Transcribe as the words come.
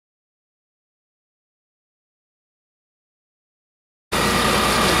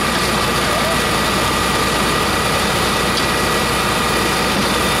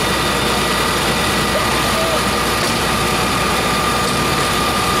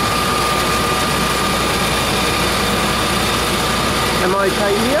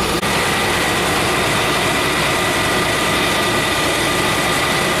okay here?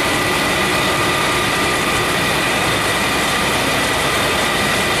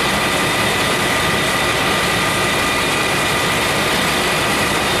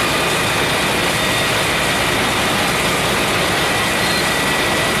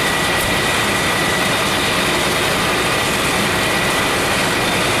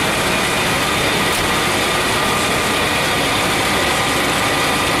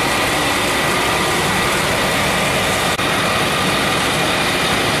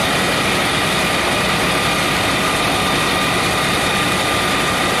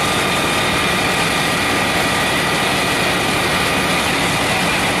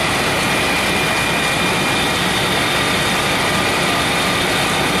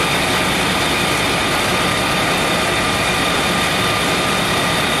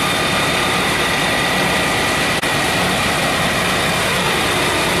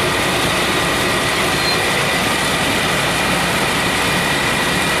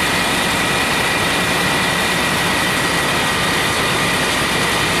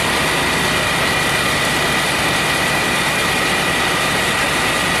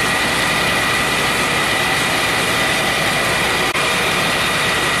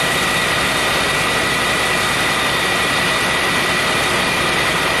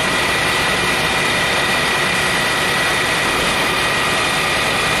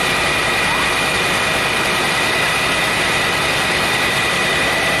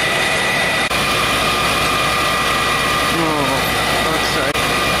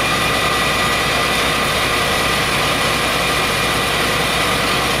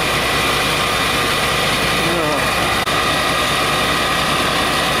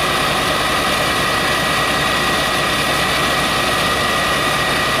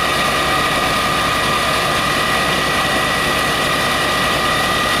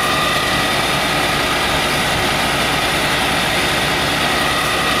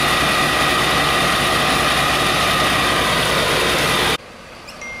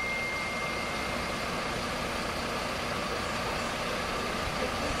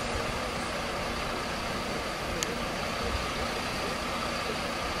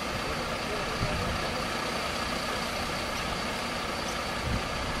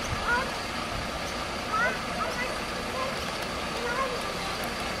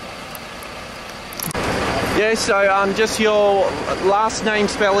 Yeah, so just your last name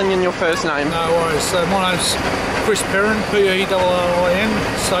spelling and your first name. No worries. So my name's Chris Perrin, P-E-R-R-I-N,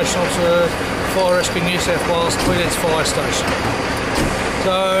 Station Officer, Fire Rescue New South Wales, Tweed-Byron Fire Station.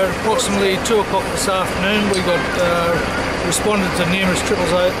 So approximately 2 o'clock this afternoon we got responded to numerous 000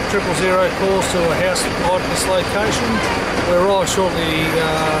 calls to a house right at this location. We arrived shortly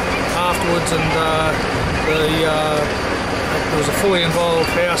afterwards and there was a fully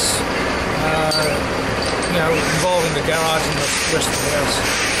involved house involving the garage and the rest of the house.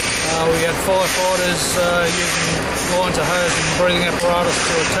 We had firefighters using lines of hose and breathing apparatus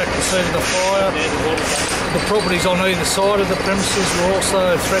to attack the seat of the fire. The properties on either side of the premises were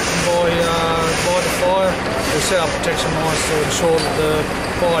also threatened by the fire. We set up protection lines to ensure that the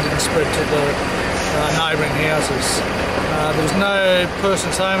fire didn't spread to the neighbouring houses. There was no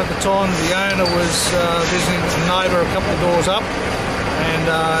persons home at the time. The owner was visiting a neighbour a couple of doors up, and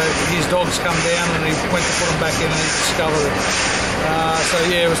his dogs come down and he went to put them back in and he discovered it. So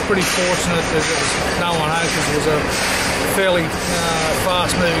yeah, it was pretty fortunate that there was no one home because it was a fairly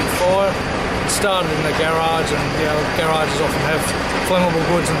fast moving fire. It started in the garage, and garages often have flammable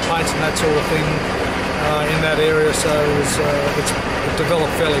goods and paints and that sort of thing in that area, so it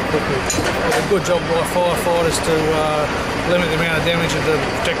developed fairly quickly. It was a good job by firefighters to limit the amount of damage and to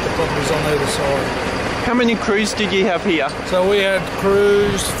protect the properties on either side. How many crews did you have here? So we had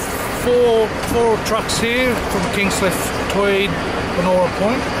crews, four trucks here from Kingscliff, Tweed, Benora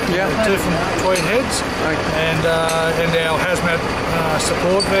Point. Yeah. 2 from Tweed Heads. Okay. And our hazmat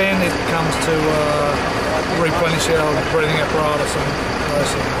support van. It comes to replenish our breathing apparatus and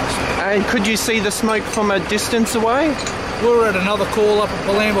those things. And could you see the smoke from a distance away? We were at another call up at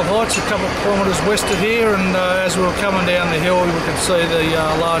Balamba Heights, a couple of kilometres west of here, and as we were coming down the hill we could see the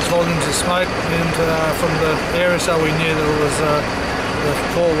large volumes of smoke from the area, so we knew that it was the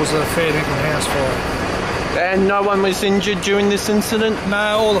call was a fair dinkum house fire. And no one was injured during this incident?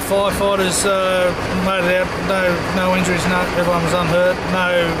 No, all the firefighters made it out, no injuries, everyone was unhurt,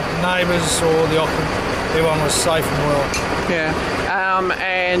 no neighbours or the occupant, everyone was safe and well. Yeah,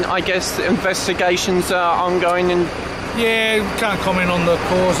 and I guess investigations are ongoing Yeah, can't comment on the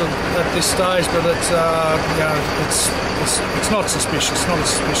cause at this stage, but it's it's not suspicious. Not a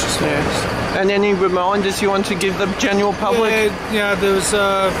suspicious fire. And any reminders you want to give the general public? Yeah, there's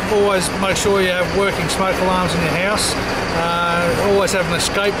always make sure you have working smoke alarms in your house. Always have an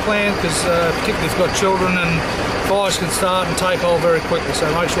escape plan, because particularly if you've got children, and fires can start and take hold very quickly.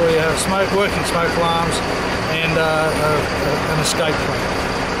 So make sure you have working smoke alarms and an escape plan.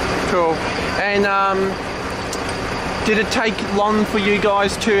 Cool. And did it take long for you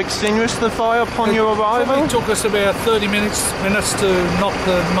guys to extinguish the fire upon your arrival? It took us about 30 minutes to knock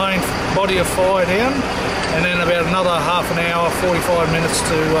the main body of fire down, and then about another half an hour, 45 minutes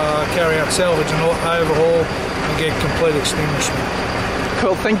to carry out salvage and overhaul and get complete extinguishment.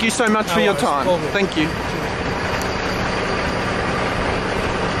 Cool. Thank you so much for your time. Thank you.